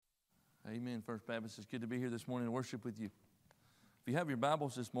Amen, First Baptist. It's good to be here this morning and worship with you. If you have your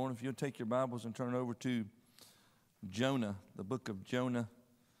Bibles this morning, if you'll take your Bibles and turn over to Jonah, the book of Jonah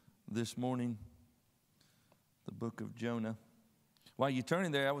this morning. The book of Jonah. While you're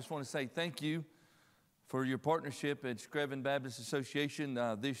turning there, I just want to say thank you for your partnership at Screven Baptist Association.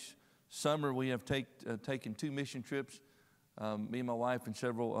 This summer we have taken 2 mission trips. Me and my wife and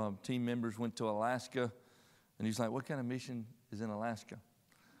several team members went to Alaska. And he's like, what kind of mission is in Alaska?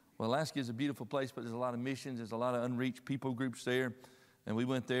 Well, Alaska is a beautiful place, but there's a lot of missions. There's a lot of unreached people groups there. And we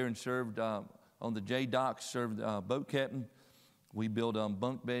went there and served on the J docks, served boat captain. We built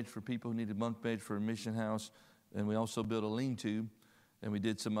bunk beds for people who needed bunk beds for a mission house. And we also built a lean-to. And we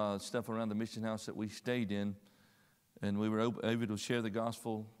did some stuff around the mission house that we stayed in. And we were able to share the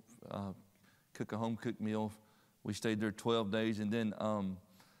gospel, cook a home-cooked meal. We stayed there 12 days. And then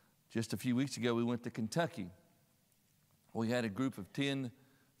just a few weeks ago, we went to Kentucky. We had a group of 10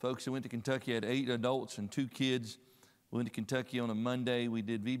 folks who went to Kentucky. Had 8 adults and 2 kids. We went to Kentucky on a Monday. We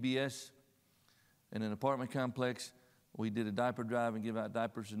did VBS in an apartment complex. We did a diaper drive and give out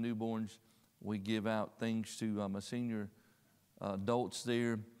diapers to newborns. We give out things to a senior adults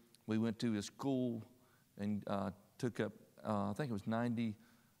there. We went to a school and took up, I think it was 90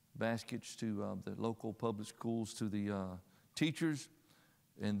 baskets to the local public schools to the teachers.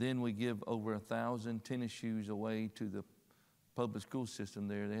 And then we give over 1,000 tennis shoes away to the public school system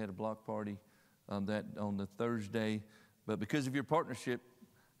there. They had a block party that on the Thursday. But because of your partnership,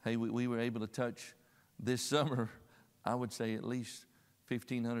 hey, we were able to touch this summer, I would say at least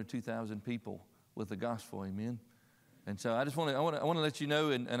 1,500, 2,000 people with the gospel, amen. And so I want to let you know,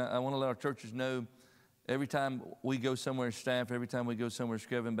 and I want to let our churches know, every time we go somewhere as staff, every time we go somewhere as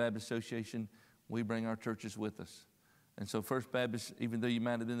Screven Baptist Association, we bring our churches with us. And so First Baptist, even though you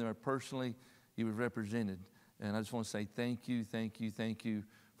might have been there personally, you were represented. And I just want to say thank you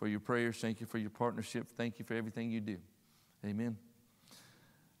for your prayers. Thank you for your partnership. Thank you for everything you do. Amen.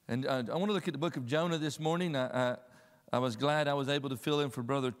 And I want to look at the book of Jonah this morning. I was glad I was able to fill in for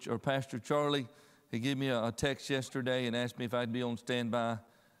Pastor Charlie. He gave me a text yesterday and asked me if I'd be on standby.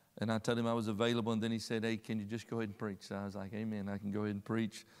 And I told him I was available. And then he said, hey, can you just go ahead and preach? So I was like, amen, I can go ahead and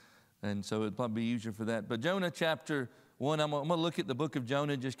preach. And so it'd probably be easier for that. But Jonah chapter 1, I'm going to look at the book of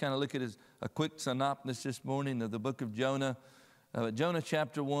Jonah, just kind of look at a quick synopsis this morning of the book of Jonah. Jonah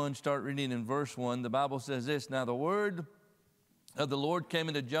chapter 1, start reading in verse 1. The Bible says this, now the word of the Lord came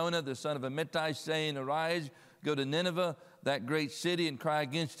into Jonah, the son of Amittai, saying, arise, go to Nineveh, that great city, and cry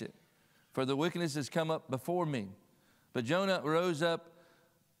against it. For the wickedness has come up before me. But Jonah rose up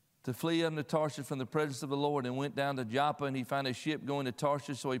to flee unto Tarshish from the presence of the Lord, and went down to Joppa, and he found a ship going to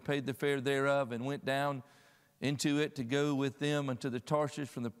Tarshish, so he paid the fare thereof, and went down into it to go with them unto the Tarshish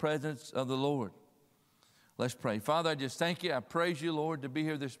from the presence of the Lord. Let's pray. Father, I just thank you. I praise you, Lord, to be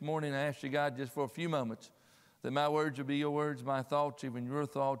here this morning. I ask you, God, just for a few moments, that my words will be your words, my thoughts, even your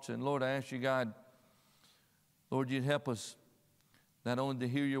thoughts. And Lord, I ask you, God, Lord, you'd help us not only to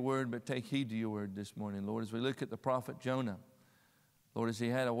hear your word, but take heed to your word this morning. Lord, as we look at the prophet Jonah, Lord, as he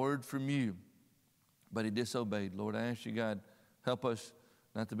had a word from you, but he disobeyed. Lord, I ask you, God, help us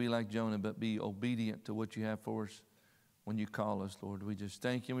not to be like Jonah, but be obedient to what you have for us when you call us, Lord. We just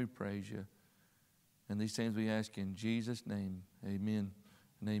thank you and we praise you. And these things we ask in Jesus' name. Amen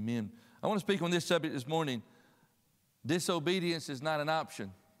and amen. I want to speak on this subject this morning. Disobedience is not an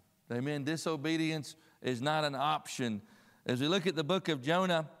option. Amen. Disobedience is not an option. As we look at the book of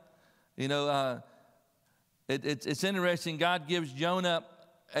Jonah, you know, it's interesting. God gives Jonah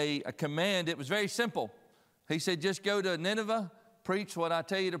a command. It was very simple. He said, just go to Nineveh, preach what I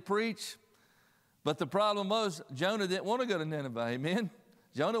tell you to preach. But the problem was Jonah didn't want to go to Nineveh. Amen.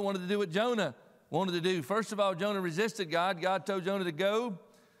 Jonah wanted to do what Jonah wanted to do. First of all, Jonah resisted God. God told Jonah to go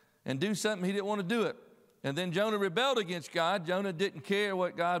and do something. He didn't want to do it. And then Jonah rebelled against God. Jonah didn't care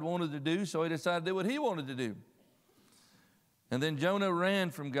what God wanted to do, so he decided to do what he wanted to do. And then Jonah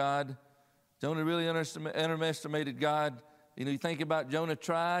ran from God. Jonah really underestimated God. You know, you think about Jonah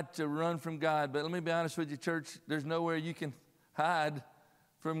tried to run from God, but let me be honest with you, church, there's nowhere you can hide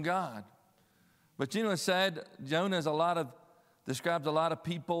from God. But you know it's sad, Jonah describes a lot of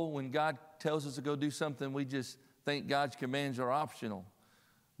people. When God tells us to go do something, we just think God's commands are optional.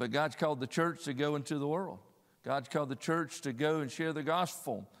 But God's called the church to go into the world. God's called the church to go and share the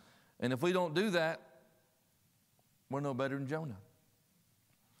gospel. And if we don't do that, we're no better than Jonah.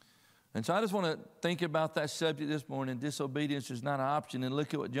 And so I just want to think about that subject this morning. Disobedience is not an option. And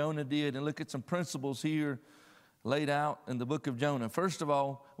look at what Jonah did, and look at some principles here laid out in the book of Jonah. First of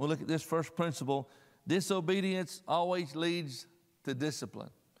all, we'll look at this first principle. Disobedience always leads to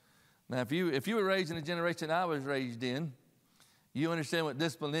discipline. Now, if you were raised in a generation I was raised in, You understand what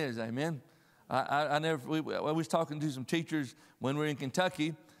discipline is, amen? I was talking to some teachers when we were in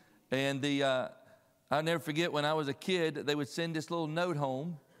Kentucky, and I'll never forget when I was a kid, they would send this little note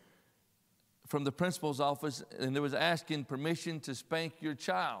home from the principal's office, and it was asking permission to spank your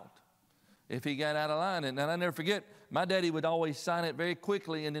child if he got out of line. And I'll never forget, my daddy would always sign it very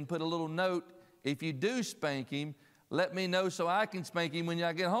quickly and then put a little note, if you do spank him, let me know so I can spank him when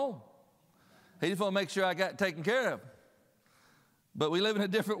I get home. He just want to make sure I got taken care of. But we live in a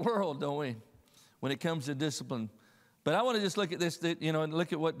different world, don't we, when it comes to discipline. But I want to just look at this, and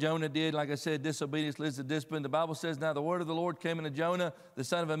look at what Jonah did. Like I said, disobedience leads to discipline. The Bible says, now the word of the Lord came unto Jonah, the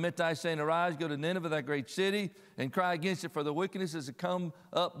son of Amittai, saying, arise, go to Nineveh, that great city, and cry against it, for the wickedness is to come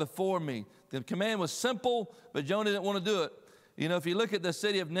up before me. The command was simple, but Jonah didn't want to do it. If you look at the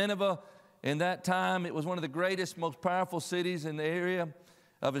city of Nineveh, in that time, it was one of the greatest, most powerful cities in the area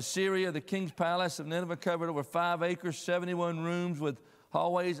of Assyria. The king's palace of Nineveh covered over 5 acres, 71 rooms with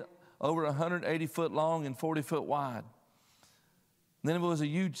hallways over 180 foot long and 40 foot wide. Nineveh was a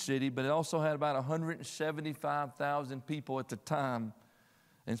huge city, but it also had about 175,000 people at the time.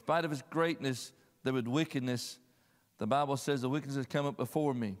 In spite of its greatness, there was wickedness. The Bible says the wickedness has come up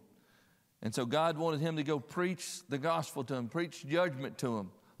before me. And so God wanted him to go preach the gospel to him, preach judgment to him.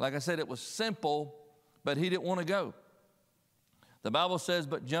 Like I said, it was simple, but he didn't want to go. The Bible says,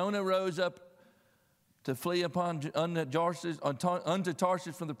 but Jonah rose up to flee unto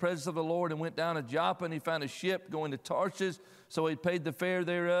Tarshish from the presence of the Lord, and went down to Joppa, and he found a ship going to Tarshish. So he paid the fare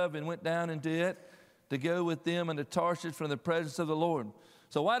thereof and went down into it to go with them unto Tarshish from the presence of the Lord.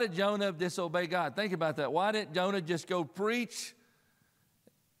 So why did Jonah disobey God? Think about that. Why didn't Jonah just go preach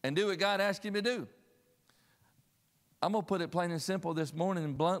and do what God asked him to do? I'm going to put it plain and simple this morning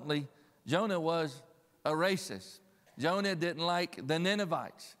and bluntly. Jonah was a racist. Jonah didn't like the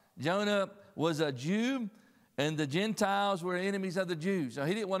Ninevites. Jonah was a Jew, and the Gentiles were enemies of the Jews. So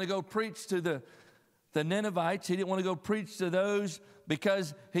he didn't want to go preach to the Ninevites. He didn't want to go preach to those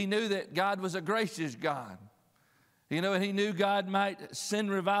because he knew that God was a gracious God. And he knew God might send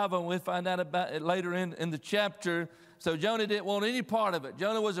revival, and we'll find out about it later in the chapter. So Jonah didn't want any part of it.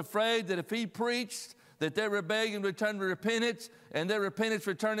 Jonah was afraid that if he preached, that their rebellion would turn to repentance, and their repentance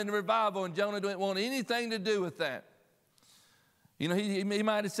would turn into revival, and Jonah didn't want anything to do with that. He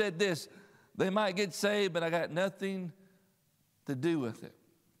might have said this, they might get saved, but I got nothing to do with it.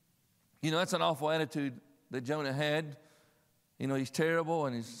 That's an awful attitude that Jonah had. He's terrible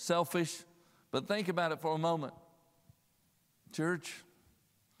and he's selfish. But think about it for a moment. Church,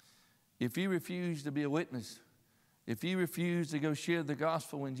 if you refuse to be a witness, if you refuse to go share the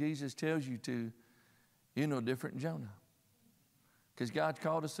gospel when Jesus tells you to, you're no different than Jonah. Because God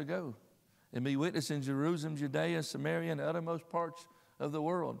called us to go and be witnesses in Jerusalem, Judea, Samaria, and the uttermost parts of the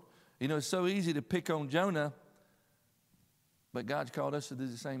world. It's so easy to pick on Jonah, but God's called us to do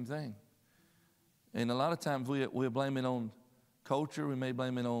the same thing. And a lot of times we blame it on culture. We may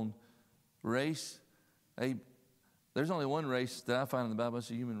blame it on race. There's only one race that I find in the Bible. It's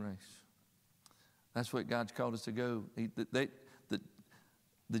the human race. That's what God's called us to go.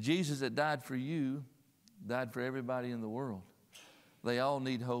 The Jesus that died for you died for everybody in the world. They all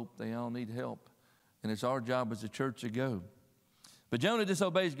need hope. They all need help. And it's our job as a church to go. But Jonah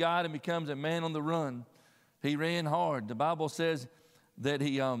disobeys God and becomes a man on the run. He ran hard. The Bible says that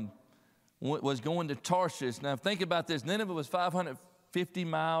he was going to Tarshish. Now think about this. Nineveh was 550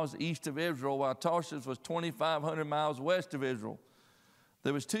 miles east of Israel, while Tarshish was 2,500 miles west of Israel.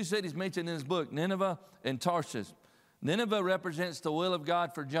 There was 2 cities mentioned in this book, Nineveh and Tarshish. Nineveh represents the will of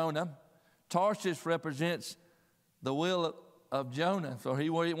God for Jonah. Tarshish represents the will of Jonah, so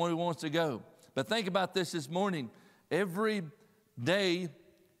where he wants to go. But think about this morning. Every day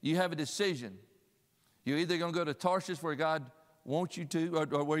you have a decision. You're either going to go to Tarshish where God wants you to,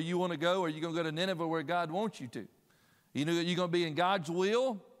 or where you want to go, or you're going to go to Nineveh where God wants you to. You're going to be in God's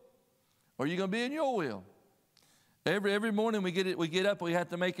will, or you're going to be in your will. Every morning we get up, we have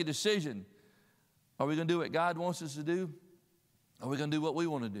to make a decision. Are we going to do what God wants us to do? Or are we going to do what we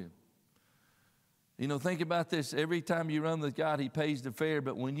want to do? Think about this. Every time you run with God, He pays the fare.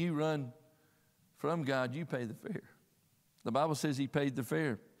 But when you run from God, you pay the fare. The Bible says He paid the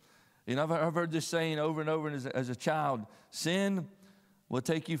fare. I've heard this saying over and over as a child. Sin will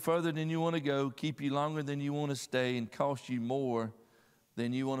take you further than you want to go, keep you longer than you want to stay, and cost you more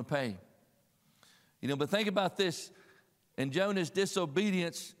than you want to pay. But think about this. In Jonah's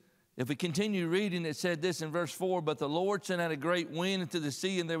disobedience, if we continue reading, it said this in verse 4, but the Lord sent out a great wind into the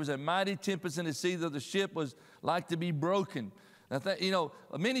sea, and there was a mighty tempest in the sea, that the ship was like to be broken. Now,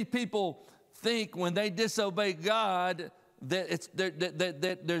 many people think when they disobey God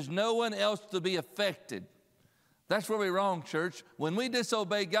that there's no one else to be affected. That's where we're wrong, church. When we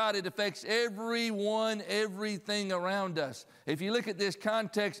disobey God, it affects everyone, everything around us. If you look at this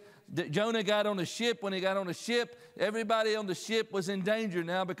context, Jonah got on a ship. When he got on a ship, everybody on the ship was in danger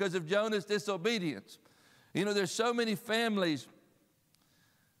now because of Jonah's disobedience. You know, there's so many families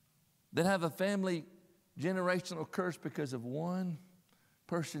that have a family generational curse because of one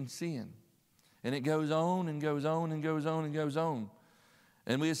person's sin. And it goes on and goes on and goes on and goes on.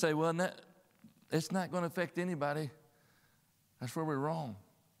 And we say, well, it's not going to affect anybody. That's where we're wrong.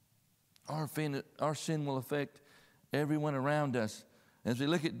 Our sin will affect everyone around us. As we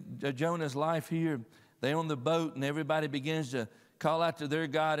look at Jonah's life here, they're on the boat and everybody begins to call out to their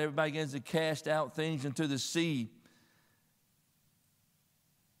God. Everybody begins to cast out things into the sea.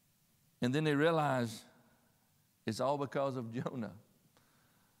 And then they realize it's all because of Jonah.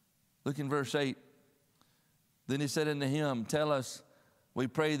 Look in verse 8. Then he said unto him, tell us, we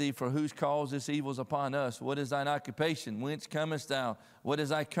pray thee, for whose cause this evil is upon us? What is thine occupation? Whence comest thou? What is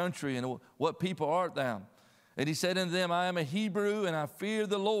thy country? And what people art thou? And he said unto them, I am a Hebrew, and I fear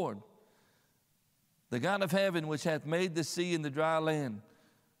the Lord, the God of heaven, which hath made the sea and the dry land.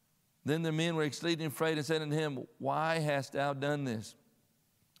 Then the men were exceeding afraid and said unto him, why hast thou done this?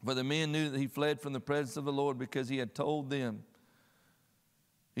 For the men knew that he fled from the presence of the Lord, because he had told them.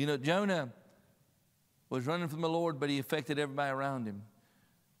 You know, Jonah was running from the Lord, but he affected everybody around him.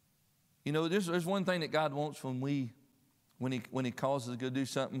 You know, there's one thing that God wants when he calls us to go do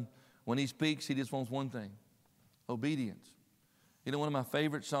something. When he speaks, he just wants one thing: obedience. You know, one of my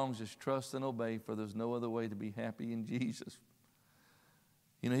favorite songs is Trust and Obey, for there's no other way to be happy in Jesus.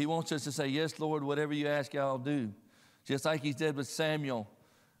 You know, he wants us to say, yes, Lord, whatever you ask, I'll do. Just like he did with Samuel.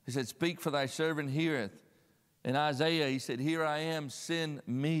 He said, speak, for thy servant heareth. In Isaiah, he said, here I am, send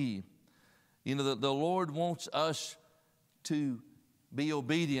me. You know, the Lord wants us to be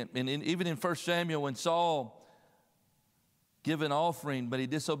obedient. And even in 1 Samuel, when Saul gave an offering, but he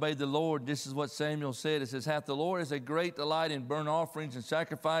disobeyed the Lord, this is what Samuel said. It says, hath the Lord as a great delight in burnt offerings and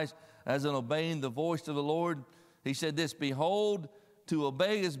sacrifice, as in obeying the voice of the Lord? He said this, behold, to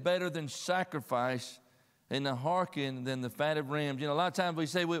obey is better than sacrifice, and to hearken than the fat of rams. You know, a lot of times we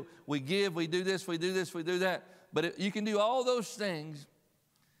say we give, we do this, we do this, we do that. But you can do all those things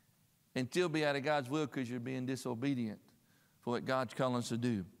and still be out of God's will because you're being disobedient for what God's calling us to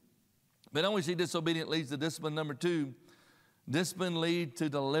do. But then we see disobedient leads to discipline. Number 2, discipline leads to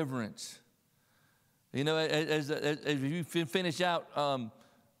deliverance. You know, as you finish out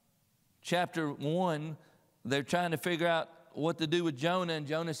chapter 1, they're trying to figure out what to do with Jonah, and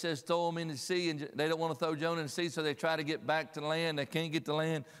Jonah says, throw him in the sea, and they don't want to throw Jonah in the sea, so they try to get back to land. They can't get to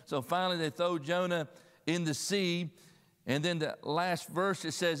land, so finally they throw Jonah in the sea. And then the last verse,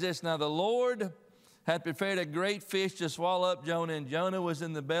 it says this, now the Lord had prepared a great fish to swallow up Jonah, and Jonah was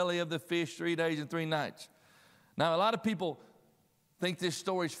in the belly of the fish 3 days and 3 nights. Now, a lot of people think this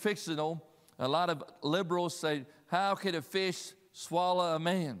story is fictional. A lot of liberals say, how could a fish swallow a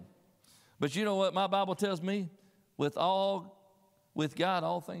man? But you know what my Bible tells me? With God,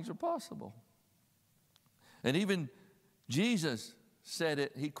 all things are possible. And even Jesus said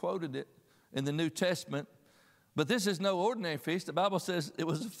it. He quoted it in the New Testament. But this is no ordinary fish. The Bible says it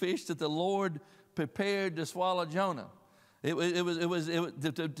was a fish that the Lord prepared to swallow Jonah. What it was, you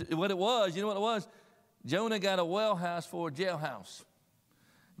know what it was? Jonah got a well house for a jailhouse.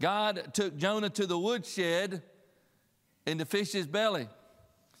 God took Jonah to the woodshed in the fish's belly.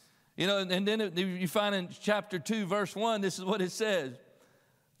 You know, and then you find in chapter 2, verse 1, this is what it says.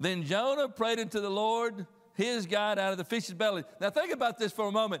 Then Jonah prayed unto the Lord, his God, out of the fish's belly. Now think about this for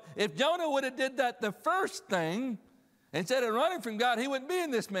a moment. If Jonah would have did that the first thing, instead of running from God, he wouldn't be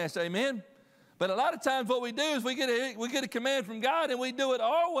in this mess, amen? But a lot of times what we do is we get a command from God and we do it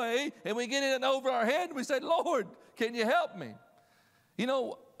our way, and we get it over our head and we say, Lord, can you help me? You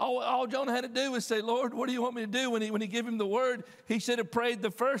know, all Jonah had to do was say, Lord, what do you want me to do? When he gave him the word, he should have prayed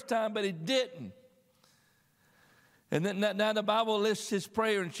the first time, but he didn't. And then now the Bible lists his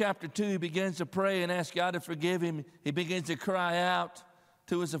prayer in chapter 2. He begins to pray and ask God to forgive him. He begins to cry out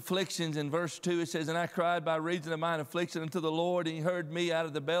to his afflictions. In verse 2 it says, and I cried by reason of mine affliction unto the Lord, and he heard me out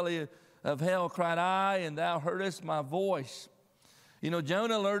of the belly of hell, cried I, and thou heardest my voice. You know,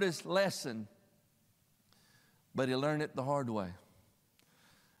 Jonah learned his lesson, but he learned it the hard way.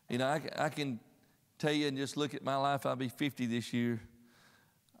 You know, I can tell you and just look at my life. I'll be 50 this year.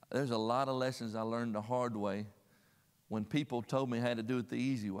 There's a lot of lessons I learned the hard way when people told me how to do it the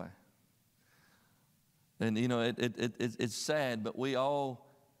easy way. And, you know, it's sad, but we all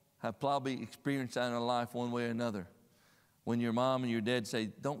have probably experienced that in our life one way or another. When your mom and your dad say,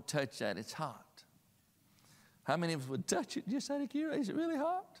 don't touch that, it's hot. How many of us would touch it just out of curiosity? Is it really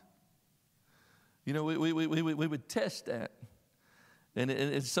hot? You know, we would test that. And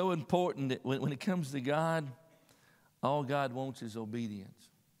it's so important that when it comes to God, all God wants is obedience.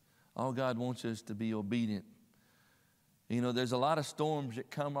 All God wants us to be obedient. You know, there's a lot of storms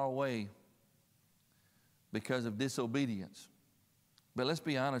that come our way because of disobedience. But let's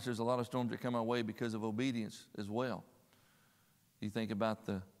be honest, there's a lot of storms that come our way because of obedience as well. You think about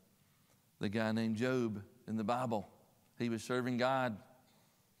the guy named Job in the Bible. He was serving God.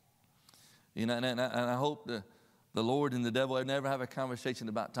 You know, and I hope the Lord and the devil would never have a conversation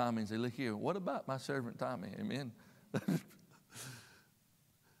about Tommy and say, look here, what about my servant Tommy? Amen.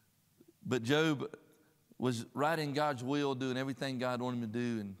 But Job was right in God's will, doing everything God wanted him to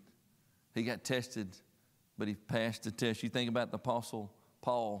do, and he got tested, but he passed the test. You think about the Apostle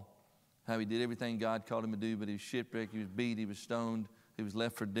Paul, how he did everything God called him to do, but he was shipwrecked, he was beat, he was stoned, he was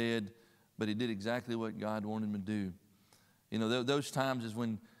left for dead, but he did exactly what God wanted him to do. You know, those times is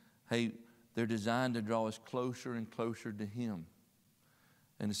when, hey, they're designed to draw us closer and closer to Him.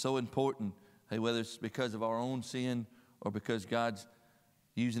 And it's so important, hey, whether it's because of our own sin or because God's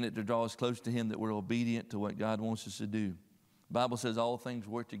using it to draw us close to Him, that we're obedient to what God wants us to do. The Bible says all things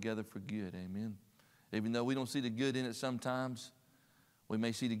work together for good, amen. Even though we don't see the good in it sometimes, we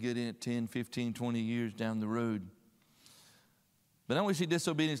may see the good in it 10, 15, 20 years down the road. But not only see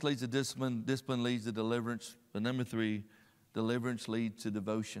disobedience leads to discipline, discipline leads to deliverance. But number 3, deliverance leads to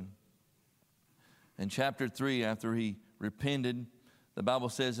devotion. In chapter 3, after he repented, the Bible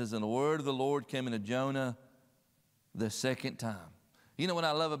says, as the word of the Lord came into Jonah the second time. You know what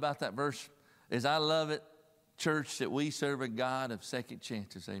I love about that verse? Is I love it, church, that we serve a God of second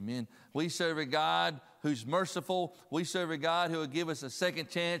chances. Amen. We serve a God who's merciful. We serve a God who will give us a second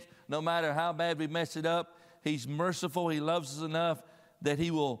chance no matter how bad we mess it up. He's merciful. He loves us enough that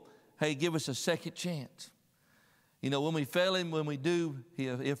He will, hey, give us a second chance. You know, when we fail Him, when we do,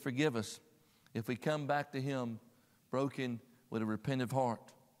 He'll forgive us. If we come back to Him broken with a repentant heart.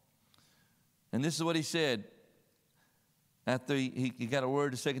 And this is what He said. After he got a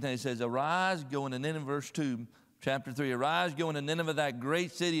word the second time, He says, arise, go into Nineveh, verse 2, chapter 3. Arise, go into Nineveh, that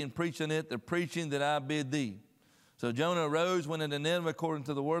great city, and preach in it the preaching that I bid thee. So Jonah arose, went into Nineveh according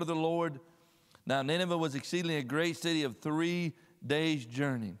to the word of the Lord. Now Nineveh was exceedingly a great city of 3 days'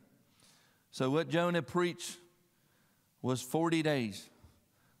 journey. So what Jonah preached was 40 days.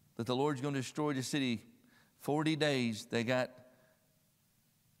 That the Lord's going to destroy the city. 40 days they got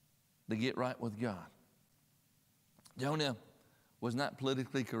to get right with God. Jonah was not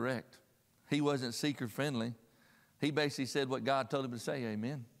politically correct. He wasn't seeker friendly. He basically said what God told him to say,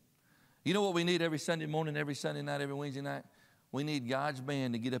 amen. You know what we need every Sunday morning, every Sunday night, every Wednesday night? We need God's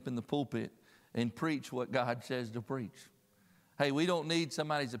man to get up in the pulpit and preach what God says to preach. Hey, we don't need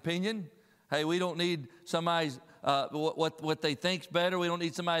somebody's opinion. Hey, we don't need somebody's what they think's better. We don't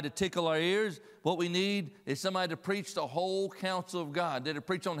need somebody to tickle our ears. What we need is somebody to preach the whole counsel of God. That'll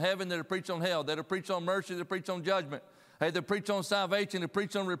preach on heaven, that'll preach on hell, that'll preach on mercy, that'll preach on judgment. Hey, they'll preach on salvation, they'll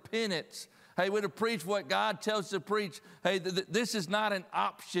preach on repentance. Hey, we're to preach what God tells us to preach. Hey, this is not an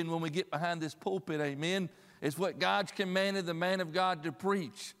option when we get behind this pulpit, amen. It's what God's commanded the man of God to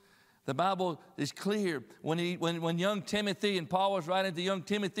preach. The Bible is clear. When young Timothy, and Paul was writing to young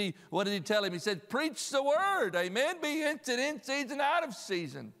Timothy, what did he tell him? He said, preach the word, amen. Be instant in season, out of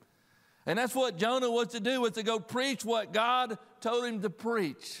season. And that's what Jonah was to do, was to go preach what God told him to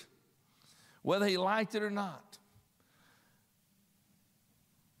preach, whether he liked it or not.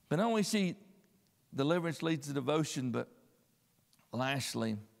 But not only see deliverance leads to devotion, but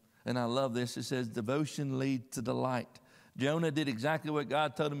lastly, and I love this, it says devotion leads to delight. Jonah did exactly what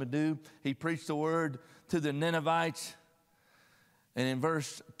God told him to do. He preached the word to the Ninevites. And in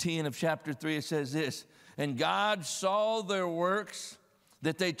verse 10 of chapter 3, it says this, and God saw their works,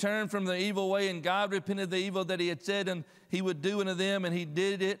 that they turned from the evil way, and God repented of the evil that He had said and He would do unto them, and He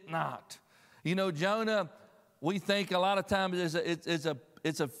did it not. You know, Jonah, we think a lot of times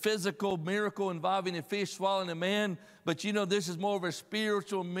it's a physical miracle involving a fish swallowing a man, but you know, this is more of a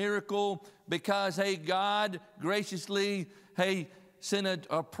spiritual miracle because, hey, God graciously, hey, sent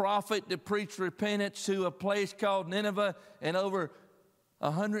a prophet to preach repentance to a place called Nineveh, and over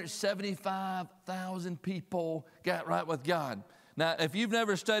 175,000 people got right with God. Now, if you've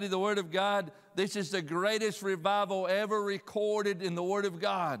never studied the Word of God, this is the greatest revival ever recorded in the Word of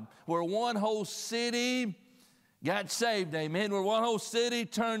God, where one whole city got saved, amen. Where one whole city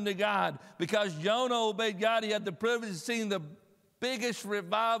turned to God. Because Jonah obeyed God, he had the privilege of seeing the biggest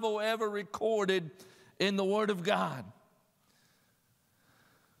revival ever recorded in the Word of God.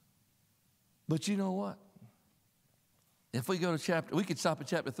 But you know what? If we go to we could stop at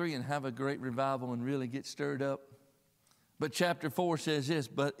chapter 3 and have a great revival and really get stirred up. But chapter 4 says this,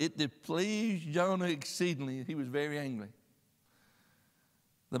 but it did please Jonah exceedingly. He was very angry.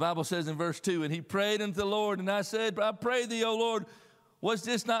 The Bible says in verse 2, and he prayed unto the Lord, and I said, I pray thee, O Lord, was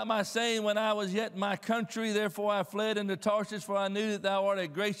this not my saying when I was yet in my country? Therefore I fled into Tarshish, for I knew that thou art a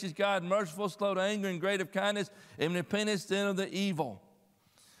gracious God, merciful, slow to anger, and great of kindness, and repentest then of the evil.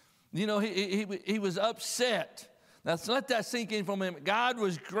 You know, he was upset. Now, let that sink in for a minute. God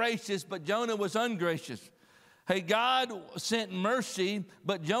was gracious, but Jonah was ungracious. Hey, God sent mercy,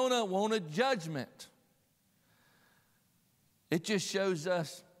 but Jonah wanted judgment. It just shows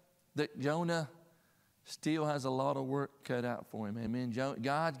us that Jonah still has a lot of work cut out for him. Amen.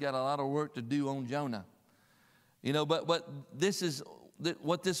 God's got a lot of work to do on Jonah. You know, but this is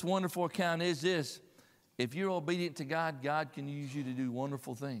what this wonderful account is this. If you're obedient to God, God can use you to do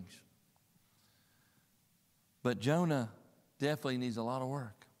wonderful things. But Jonah definitely needs a lot of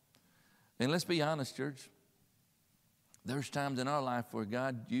work. And let's be honest, church. There's times in our life where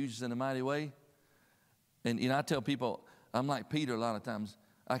God uses in a mighty way. And, you know, I tell people, I'm like Peter a lot of times.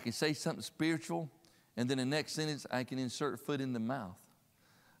 I can say something spiritual, and then the next sentence, I can insert foot in the mouth.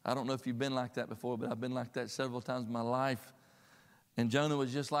 I don't know if you've been like that before, but I've been like that several times in my life. And Jonah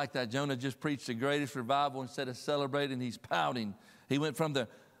was just like that. Jonah just preached the greatest revival. Instead of celebrating, he's pouting. He went from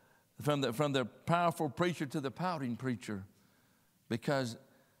the powerful preacher to the pouting preacher because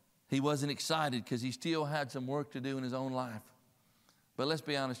he wasn't excited, because he still had some work to do in his own life. But let's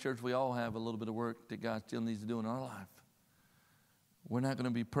be honest, church, we all have a little bit of work that God still needs to do in our life. We're not going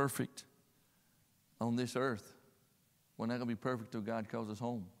to be perfect on this earth. We're not going to be perfect till God calls us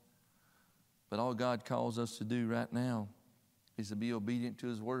home. But all God calls us to do right now is to be obedient to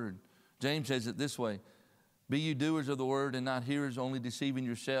his word. James says it this way, be you doers of the word and not hearers, only deceiving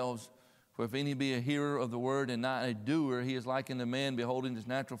yourselves. For if any be a hearer of the word and not a doer, he is like unto a man beholding his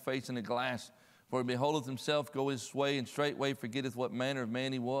natural face in a glass. For he beholdeth himself go his way, and straightway forgetteth what manner of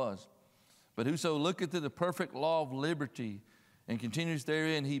man he was. But whoso looketh to the perfect law of liberty, and continues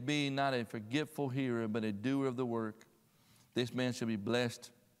therein, he being not a forgetful hearer, but a doer of the work, this man shall be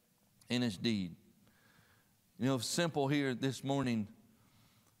blessed in his deed. You know, simple here this morning,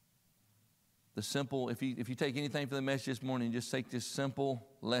 the simple, if you take anything from the message this morning, just take this simple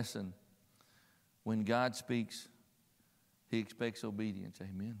lesson. When God speaks, he expects obedience.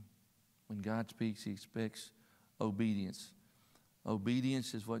 Amen. When God speaks, he expects obedience.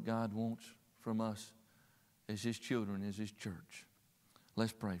 Obedience is what God wants from us as his children, as his church.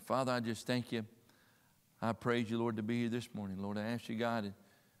 Let's pray. Father, I just thank you. I praise you, Lord, to be here this morning. Lord, I ask you, God,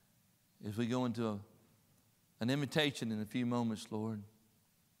 as we go into an invitation in a few moments, Lord.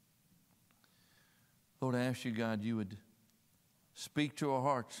 Lord, I ask you, God, you would speak to our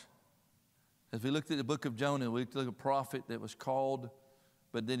hearts. As we looked at the book of Jonah, we looked at a prophet that was called,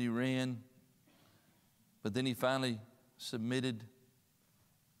 but then he ran. But then he finally submitted.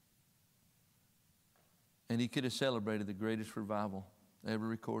 And he could have celebrated the greatest revival ever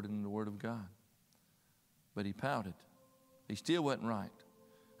recorded in the Word of God. But he pouted. He still wasn't right.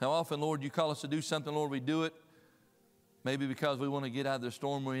 How often, Lord, you call us to do something, Lord, we do it maybe because we want to get out of the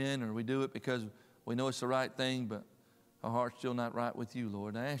storm we're in, or we do it because we know it's the right thing, but our heart's still not right with you,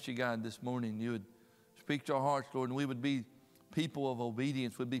 Lord. And I ask you, God, this morning you would speak to our hearts, Lord, and we would be people of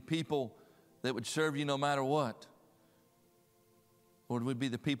obedience, would be people that would serve you no matter what. Lord, we'd be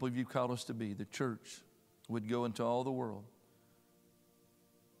the people you've called us to be. The church would go into all the world.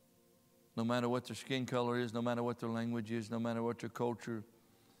 No matter what their skin color is, no matter what their language is, no matter what their culture,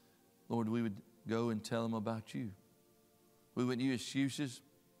 Lord, we would go and tell them about you. We wouldn't use excuses,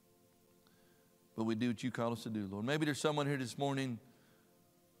 but we do what you call us to do, Lord. Maybe there's someone here this morning,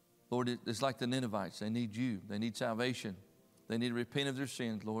 Lord, it's like the Ninevites. They need you. They need salvation. They need to repent of their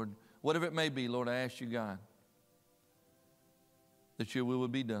sins, Lord. Whatever it may be, Lord, I ask you, God, that your will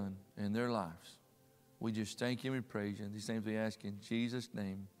would be done in their lives. We just thank you and we praise you. These things we ask in Jesus'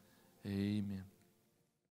 name. Amen.